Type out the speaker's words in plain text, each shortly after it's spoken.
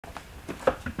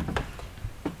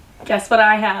Guess what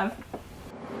I have?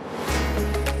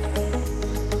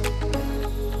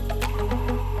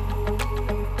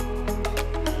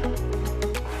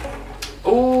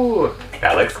 Ooh,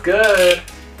 that looks good.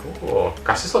 Cool.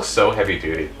 Gosh, this looks so heavy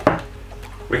duty.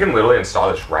 We can literally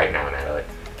install this right now, Natalie.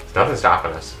 There's nothing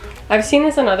stopping us. I've seen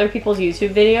this on other people's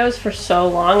YouTube videos for so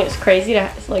long. It's crazy to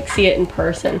like see it in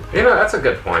person. You know, that's a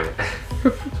good point.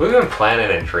 So we've been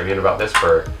planning and dreaming about this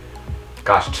for,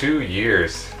 gosh, 2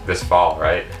 years this fall,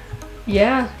 right?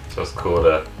 Yeah. So it's cool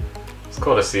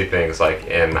to see things like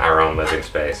in our own living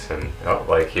space. And oh,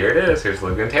 like here it is. Here's the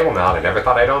Lagun table mount. I never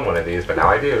thought I'd own one of these, but now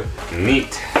I do.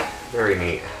 Neat. Very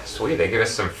neat. Sweet. They give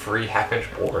us some free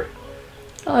 1/2-inch board.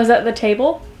 Oh, is that the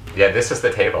table? Yeah, this is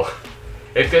the table.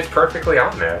 It fits perfectly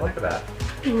on there. Look at that.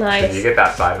 Nice. So you get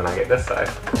that side and I get this side.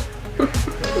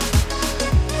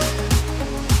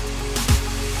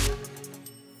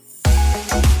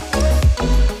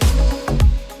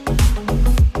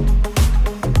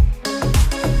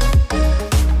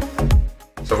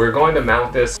 So we're going to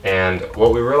mount this, and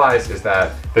what we realized is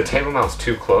that the table mount's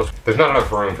too close. There's not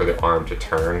enough room for the arm to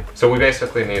turn. So we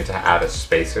basically need to add a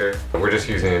spacer. We're just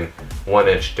using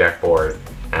 1-inch deck board,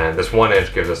 and this 1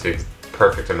 inch gives us the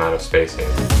perfect amount of spacing.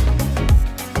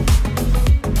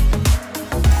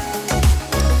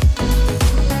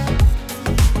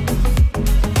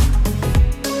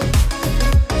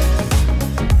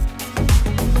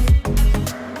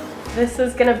 This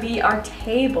is gonna be our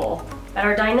table at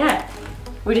our dinette.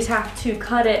 We just have to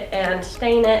cut it and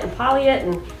stain it and poly it,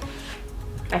 and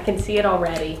I can see it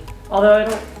already. Although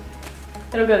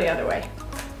it'll go the other way.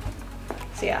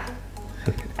 So yeah,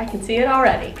 I can see it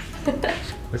already.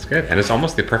 That's good, and it's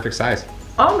almost the perfect size.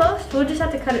 Almost. We'll just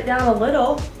have to cut it down a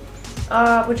little,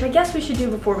 which I guess we should do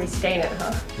before we stain it,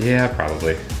 huh? Yeah,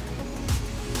 probably.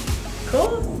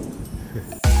 Cool.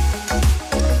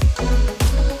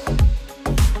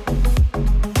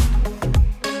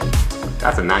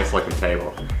 That's a nice looking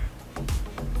table.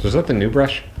 So is that the new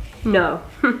brush? No.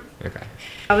 Okay.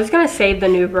 I was gonna save the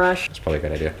new brush. That's probably a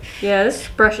good idea. Yeah, this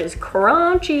brush is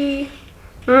crunchy.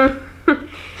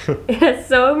 It has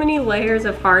so many layers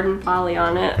of hardened poly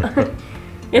on it.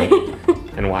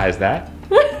 And why is that?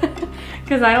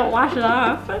 Because I don't wash it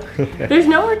off. There's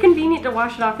nowhere convenient to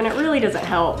wash it off, and it really doesn't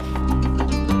help.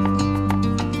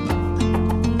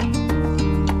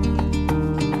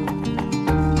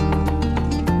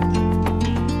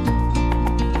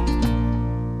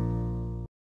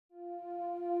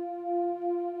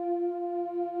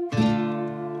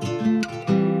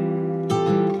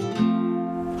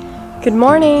 Good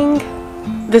morning.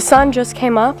 The sun just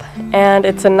came up and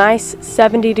it's a nice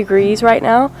 70 degrees right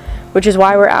now, which is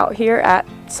why we're out here at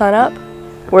sunup.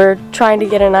 We're trying to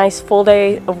get a nice full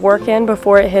day of work in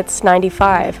before it hits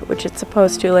 95, which it's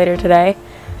supposed to later today.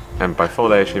 And by full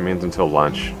day, she means until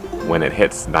lunch when it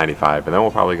hits 95, and then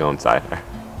we'll probably go inside.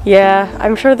 Yeah,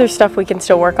 I'm sure there's stuff we can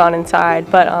still work on inside,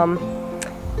 but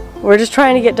we're just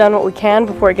trying to get done what we can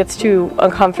before it gets too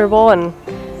uncomfortable and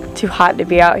too hot to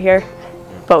be out here.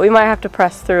 But we might have to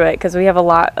press through it because we have a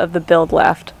lot of the build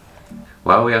left.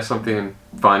 Well, we have something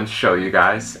fun to show you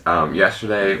guys.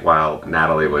 Yesterday, while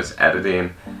Natalie was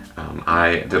editing,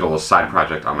 I did a little side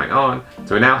project on my own.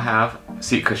 So we now have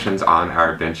seat cushions on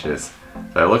our benches.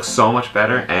 So it looks so much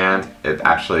better, and it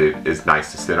actually is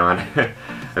nice to sit on.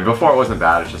 And before it wasn't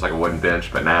bad, it's just like a wooden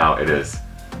bench, but now it is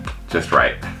just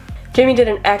right. Jamie did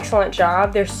an excellent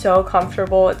job. They're so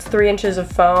comfortable. It's 3 inches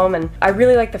of foam, and I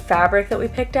really like the fabric that we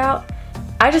picked out.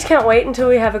 I just can't wait until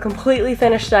we have a completely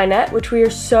finished dinette, which we are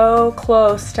so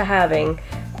close to having.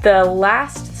 The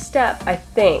last step, I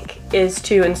think, is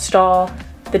to install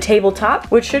the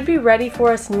tabletop, which should be ready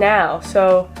for us now.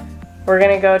 So we're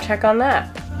gonna go check on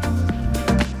that.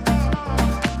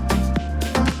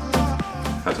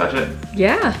 Can I touch it?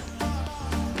 Yeah.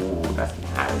 Ooh, that's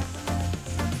nice.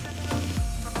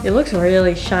 It looks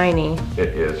really shiny. It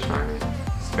is shiny.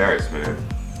 It's very smooth.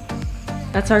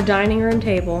 That's our dining room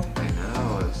table. I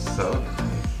know, it's so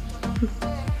nice.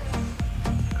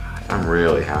 God, I'm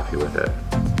really happy with it.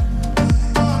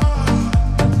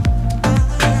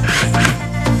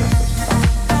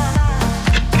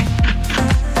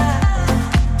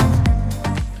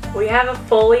 We have a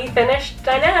fully finished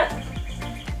dinette.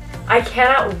 I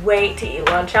cannot wait to eat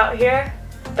lunch out here,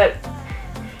 but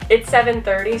it's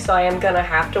 7:30, so I am gonna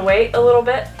have to wait a little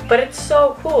bit, but it's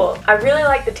so cool. I really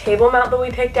like the table mount that we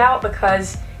picked out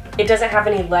because it doesn't have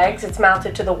any legs. It's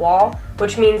mounted to the wall,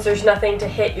 which means there's nothing to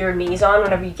hit your knees on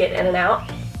whenever you get in and out.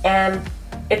 And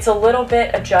it's a little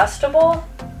bit adjustable.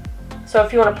 So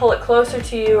if you want to pull it closer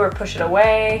to you or push it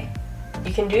away,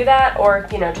 you can do that, or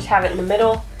you know, just have it in the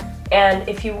middle. And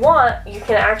if you want, you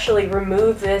can actually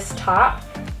remove this top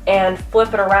and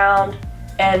flip it around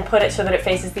and put it so that it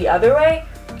faces the other way,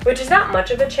 which is not much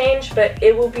of a change, but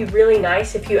it will be really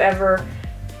nice if you ever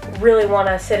really want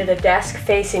to sit at a desk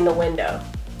facing the window.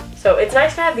 So it's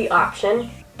nice to have the option,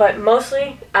 but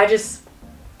mostly I'm just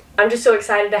so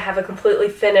excited to have a completely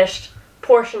finished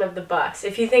portion of the bus.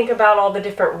 If you think about all the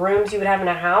different rooms you would have in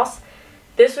a house,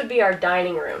 this would be our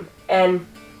dining room, and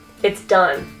it's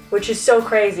done, which is so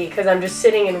crazy because I'm just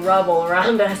sitting in rubble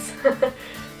around us.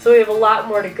 So we have a lot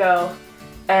more to go,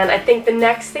 and I think the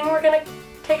next thing we're gonna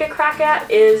take a crack at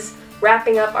is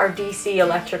wrapping up our DC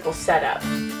electrical setup.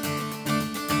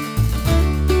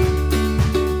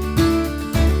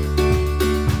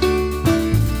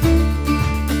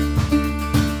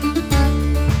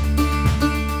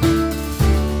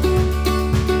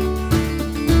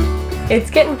 It's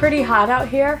getting pretty hot out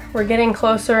here. We're getting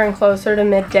closer and closer to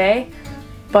midday,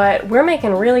 but we're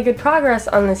making really good progress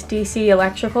on this DC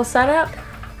electrical setup.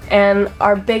 And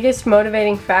our biggest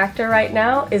motivating factor right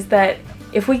now is that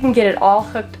if we can get it all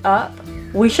hooked up,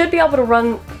 we should be able to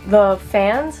run the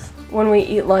fans when we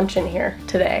eat lunch in here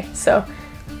today. So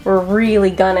we're really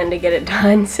gunning to get it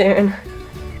done soon.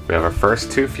 We have our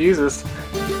first 2 fuses.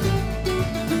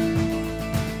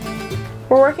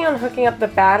 We're working on hooking up the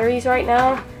batteries right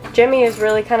now. Jimmy is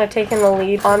really kind of taking the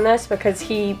lead on this because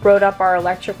he wrote up our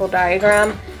electrical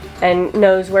diagram and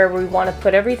knows where we want to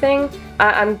put everything.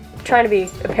 I'm trying to be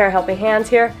a pair of helping hands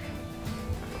here.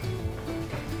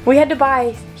 We had to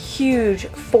buy huge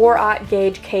 4-aught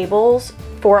gauge cables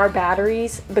for our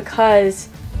batteries because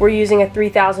we're using a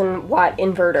 3,000 watt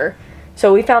inverter.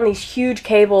 So we found these huge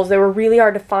cables. They were really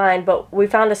hard to find, but we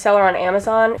found a seller on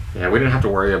Amazon. Yeah, we didn't have to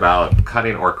worry about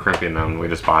cutting or crimping them. We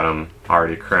just bought them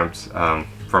already crimped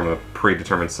from a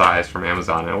predetermined size from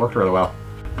Amazon, and it worked really well.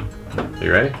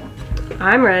 You ready?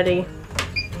 I'm ready.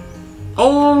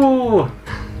 Oh!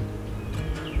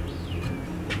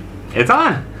 It's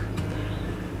on!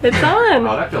 It's on!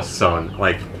 Oh, that feels so,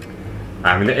 like,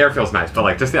 I mean, the air feels nice, but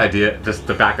like, just the idea, just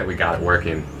the fact that we got it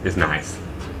working is nice.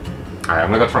 All right,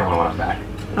 I'm gonna go turn one off back.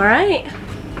 All right.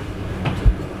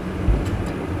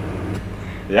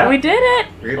 Yeah. We did it!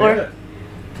 We did it.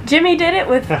 Jimmy did it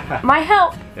with my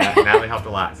help. Yeah, Natalie helped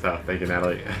a lot, so thank you,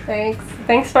 Natalie.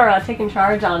 Thanks for taking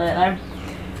charge on it.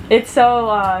 It's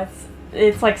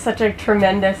like such a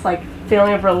tremendous like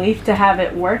feeling of relief to have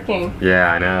it working.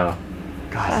 Yeah, I know.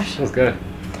 Gosh, feels good.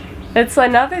 It's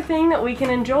another thing that we can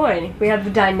enjoy. We have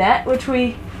the dinette, which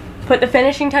we put the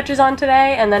finishing touches on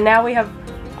today, and then now we have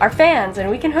our fans, and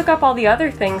we can hook up all the other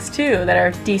things too that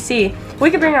are DC. We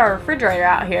could bring our refrigerator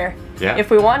out here if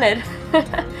we wanted. So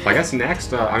I guess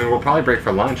next, I mean, we'll probably break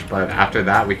for lunch, but after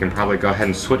that we can probably go ahead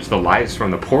and switch the lights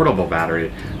from the portable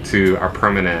battery to our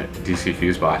permanent DC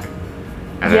fuse box.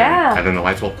 And then the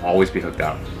lights will always be hooked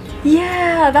up.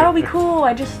 Yeah, that'll be cool.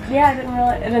 I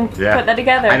didn't put that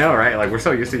together. I know, right? Like, we're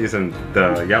so used to using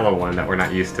the yellow one that we're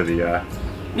not used to the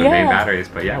main batteries,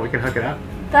 but yeah, we can hook it up.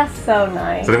 That's so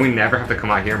nice. So then we never have to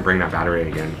come out here and bring that battery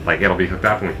again. Like, it'll be hooked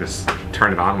up and we can just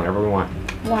turn it on whenever we want.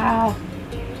 Wow.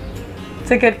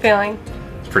 It's a good feeling.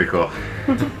 It's pretty cool.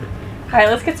 All right,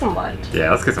 let's get some lunch.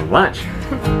 Yeah, let's get some lunch.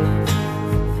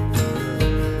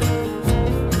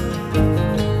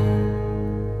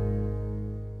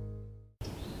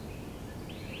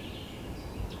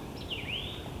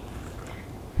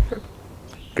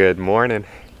 Good morning.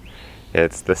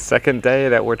 It's the second day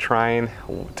that we're trying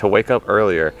to wake up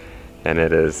earlier, and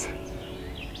it is,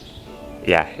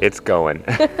 yeah, it's going.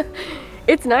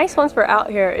 It's nice once we're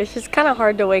out here. It's just kind of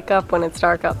hard to wake up when it's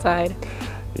dark outside.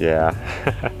 Yeah.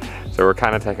 So we're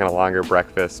kind of taking a longer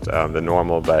breakfast than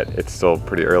normal, but it's still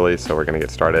pretty early, so we're gonna get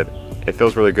started. It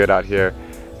feels really good out here,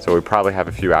 so we probably have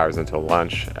a few hours until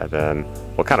lunch, and then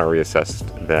we'll kind of reassess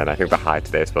then. I think the high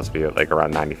today is supposed to be like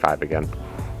around 95 again.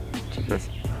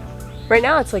 Right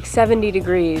now it's like 70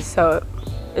 degrees, so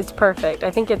it's perfect.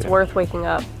 I think it's worth waking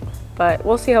up, but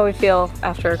we'll see how we feel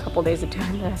after a couple days of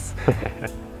doing this.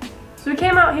 So we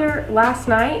came out here last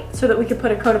night so that we could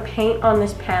put a coat of paint on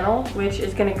this panel, which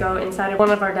is gonna go inside of one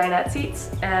of our dinette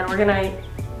seats, and we're gonna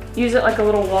use it like a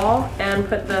little wall and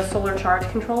put the solar charge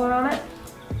controller on it.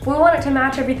 We want it to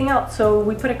match everything else, so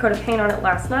we put a coat of paint on it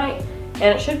last night, and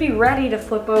it should be ready to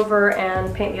flip over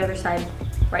and paint the other side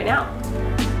right now.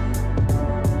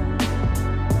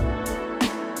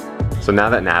 So now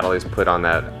that Natalie's put on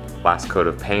that last coat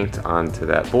of paint onto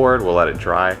that board, we'll let it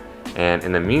dry. And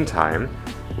in the meantime,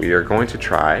 we are going to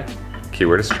try,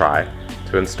 keyword is try,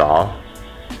 to install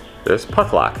this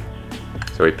puck lock.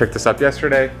 So we picked this up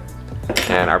yesterday,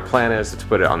 and our plan is to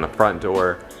put it on the front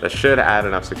door. That should add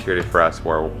enough security for us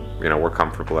where, you know, we're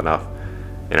comfortable enough.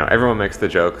 You know, everyone makes the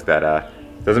joke that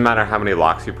Doesn't matter how many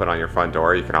locks you put on your front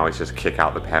door, you can always just kick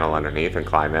out the panel underneath and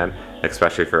climb in,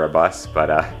 especially for a bus,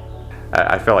 but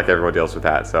I feel like everyone deals with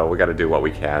that, so we gotta do what we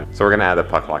can. So we're gonna add the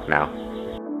puck lock now.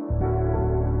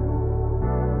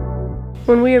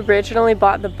 When we originally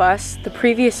bought the bus, the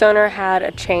previous owner had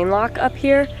a chain lock up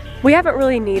here. We haven't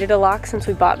really needed a lock since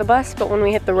we bought the bus, but when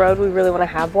we hit the road, we really want to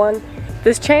have one.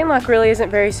 This chain lock really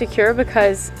isn't very secure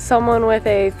because someone with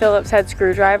a Phillips head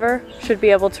screwdriver should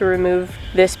be able to remove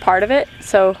this part of it.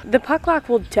 So the puck lock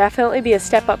will definitely be a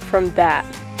step up from that.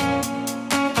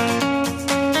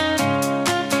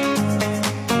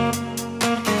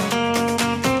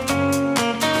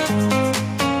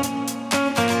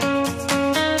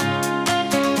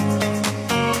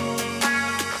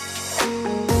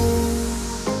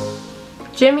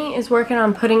 Jimmy is working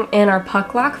on putting in our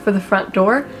puck lock for the front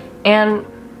door, and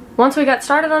once we got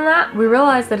started on that, we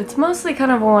realized that it's mostly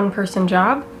kind of a one-person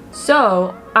job.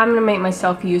 So I'm gonna make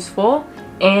myself useful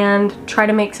and try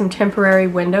to make some temporary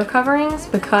window coverings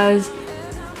because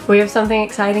we have something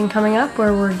exciting coming up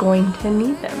where we're going to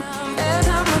need them.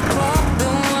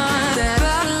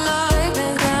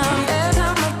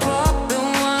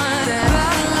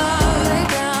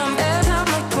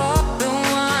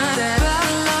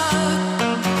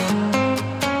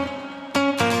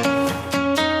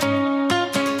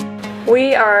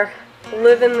 We are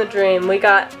living the dream. We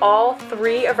got all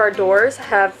 3 of our doors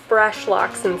have fresh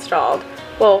locks installed.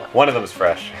 Well, one of them's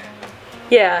fresh.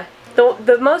 Yeah,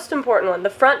 the most important one. The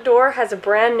front door has a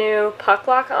brand new puck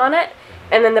lock on it,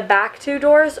 and then the back 2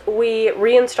 doors, we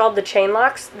reinstalled the chain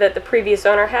locks that the previous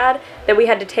owner had that we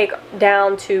had to take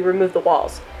down to remove the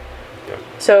walls. Yep.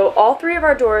 So all 3 of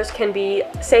our doors can be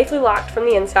safely locked from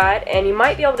the inside, and you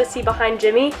might be able to see behind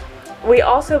Jimmy. We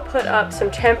also put up some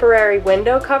temporary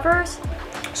window covers.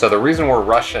 So the reason we're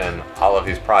rushing all of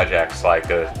these projects, like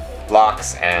the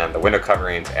locks and the window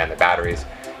coverings and the batteries,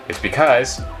 is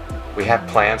because we have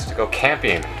plans to go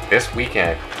camping this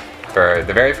weekend for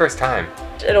the very first time.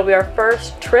 It'll be our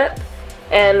first trip,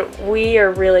 and we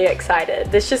are really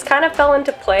excited. This just kind of fell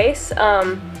into place.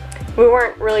 We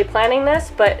weren't really planning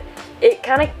this, but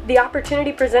the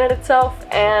opportunity presented itself,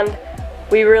 and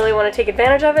we really want to take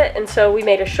advantage of it, and so we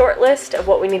made a short list of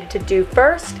what we needed to do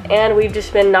first, and we've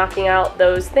just been knocking out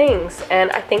those things, and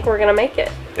I think we're gonna make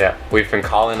it. Yeah, we've been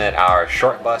calling it our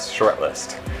short bus short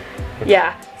list.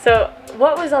 Yeah, so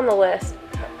what was on the list?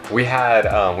 We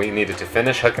needed to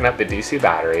finish hooking up the DC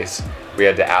batteries, we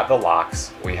had to add the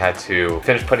locks, we had to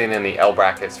finish putting in the L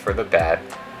brackets for the bed,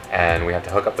 and we had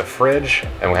to hook up the fridge,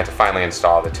 and we had to finally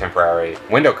install the temporary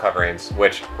window coverings,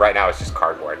 which right now is just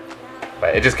cardboard.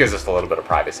 But it just gives us a little bit of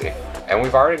privacy. And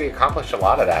we've already accomplished a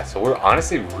lot of that, so we're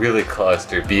honestly really close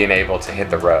to being able to hit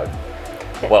the road.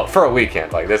 Well, for a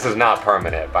weekend, like this is not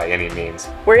permanent by any means.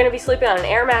 We're gonna be sleeping on an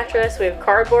air mattress, we have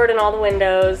cardboard in all the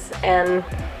windows, and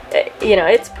you know,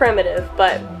 it's primitive,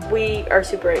 but we are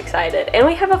super excited. And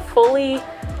we have a fully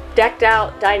decked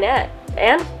out dinette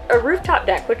and a rooftop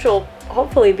deck, which we'll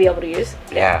hopefully be able to use.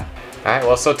 Yeah. Alright,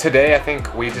 well, so today I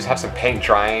think we just have some paint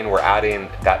drying. We're adding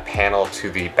that panel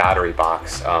to the battery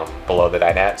box below the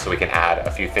dinette so we can add a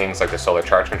few things like the solar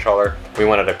charge controller. We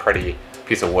wanted a pretty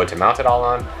piece of wood to mount it all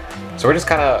on. So we're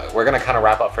gonna kind of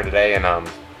wrap up for today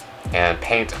and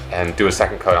paint and do a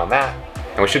second coat on that.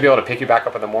 And we should be able to pick you back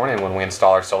up in the morning when we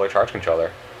install our solar charge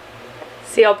controller.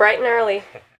 See y'all bright and early.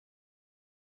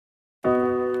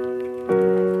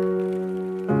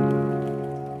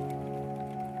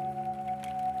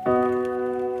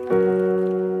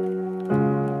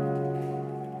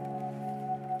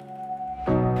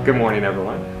 Good morning,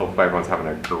 everyone. Hope everyone's having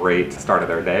a great start of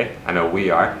their day. I know we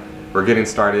are. We're getting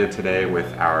started today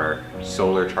with our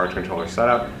solar charge controller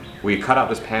setup. We cut out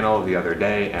this panel the other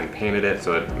day and painted it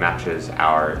so it matches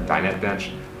our dinette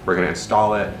bench. We're gonna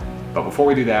install it, but before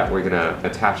we do that, we're gonna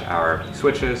attach our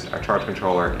switches, our charge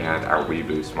controller, and our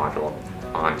WeBoost module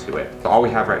onto it. So all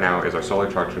we have right now is our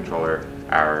solar charge controller,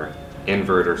 our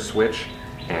inverter switch,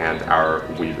 and our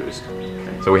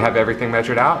WeBoost. So we have everything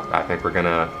measured out. I think we're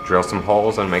gonna drill some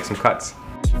holes and make some cuts.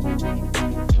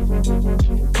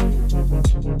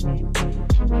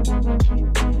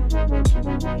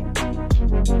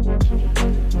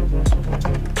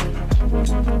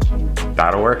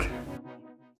 That'll work.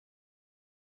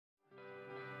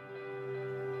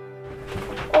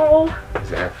 Oh.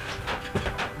 There.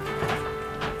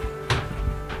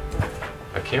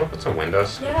 I came up with some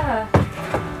windows. Yeah.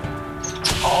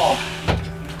 Oh.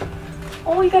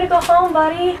 Oh, you gotta go home,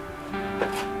 buddy.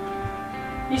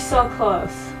 You're so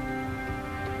close.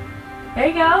 There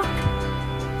you go.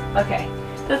 Okay.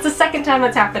 That's the second time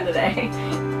that's happened today.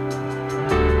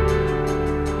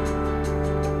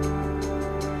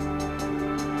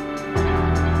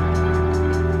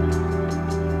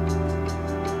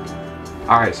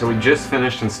 Alright, so we just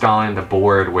finished installing the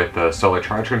board with the solar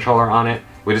charge controller on it.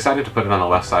 We decided to put it on the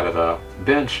left side of the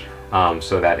bench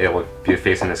so that it would be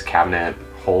facing this cabinet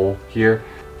hole here.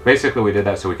 Basically, we did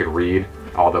that so we could read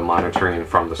all the monitoring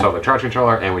from the solar charge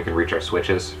controller and we can reach our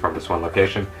switches from this one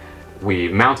location. We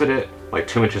mounted it like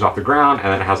 2 inches off the ground,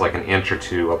 and then it has like an inch or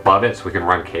two above it so we can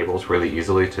run cables really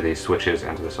easily to these switches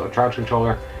and to the solar charge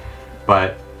controller.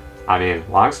 But I mean,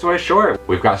 long story short,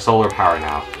 we've got solar power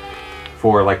now.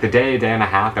 For like the day and a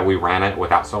half that we ran it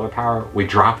without solar power, we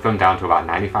dropped them down to about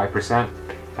 95%.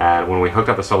 And when we hooked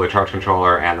up the solar charge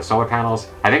controller and the solar panels,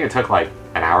 I think it took like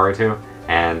an hour or two,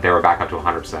 and they were back up to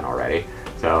 100% already.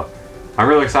 So I'm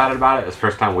really excited about it. It's the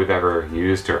first time we've ever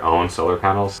used or owned solar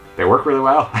panels. They work really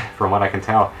well from what I can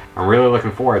tell. I'm really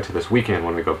looking forward to this weekend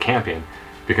when we go camping,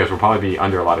 because we'll probably be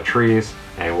under a lot of trees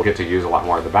and we'll get to use a lot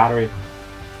more of the battery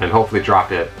and hopefully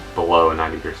drop it below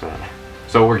 90%.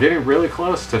 So we're getting really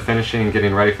close to finishing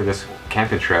getting ready for this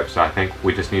camping trip, so I think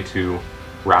we just need to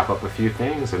wrap up a few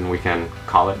things and we can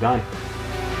call it done.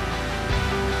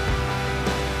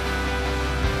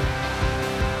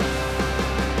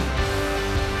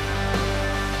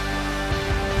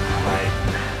 Alright,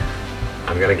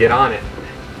 I'm gonna get on it.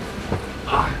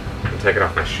 Oh, I'm taking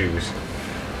off my shoes.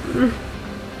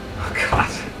 Oh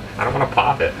gosh, I don't want to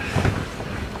pop it.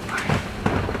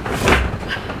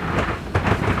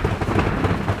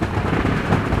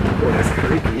 Oh, that's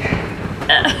creepy.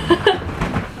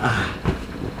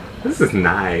 This is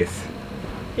nice.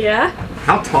 Yeah?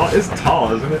 How tall? It's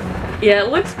tall, isn't it? Yeah, it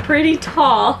looks pretty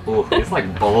tall. Ooh, it's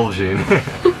like bulging.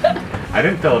 I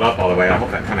didn't fill it up all the way. I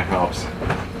hope that kind of helps.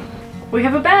 We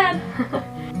have a bed.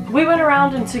 We went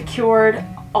around and secured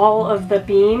all of the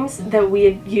beams that we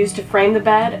had used to frame the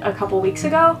bed a couple weeks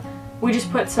ago. We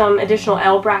just put some additional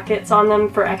L brackets on them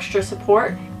for extra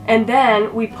support. And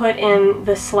then we put in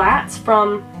the slats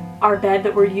from our bed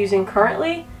that we're using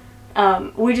currently.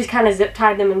 We just kind of zip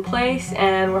tied them in place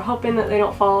and we're hoping that they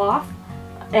don't fall off.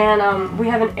 And we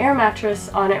have an air mattress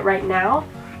on it right now,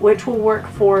 which will work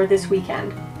for this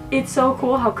weekend. It's so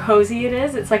cool how cozy it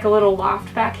is. It's like a little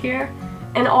loft back here.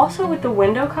 And also with the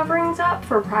window coverings up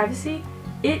for privacy,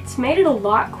 it's made it a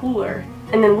lot cooler.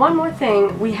 And then one more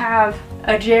thing, we have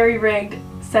a jerry-rigged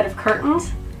set of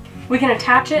curtains. We can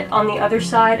attach it on the other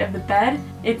side of the bed.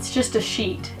 It's just a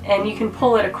sheet, and you can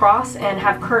pull it across and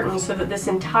have curtains so that this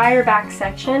entire back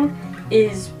section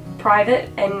is private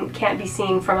and can't be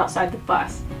seen from outside the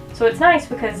bus. So it's nice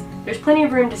because there's plenty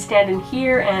of room to stand in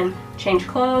here and change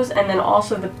clothes, and then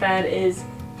also the bed is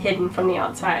hidden from the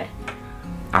outside.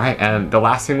 Alright, and the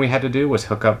last thing we had to do was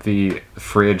hook up the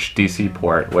fridge DC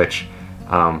port, which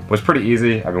was pretty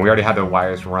easy. I mean, we already had the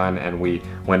wires run and we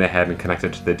went ahead and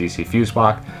connected to the DC fuse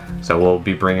block. So we'll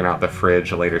be bringing out the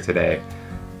fridge later today.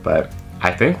 But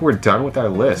I think we're done with our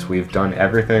list. We've done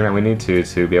everything that we need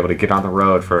to be able to get on the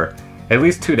road for at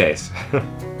least 2 days. So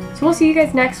we'll see you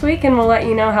guys next week and we'll let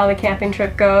you know how the camping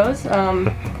trip goes.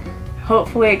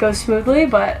 Hopefully it goes smoothly,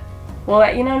 but we'll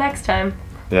let you know next time.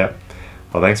 Yep.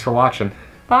 Well, thanks for watching.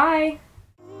 Bye.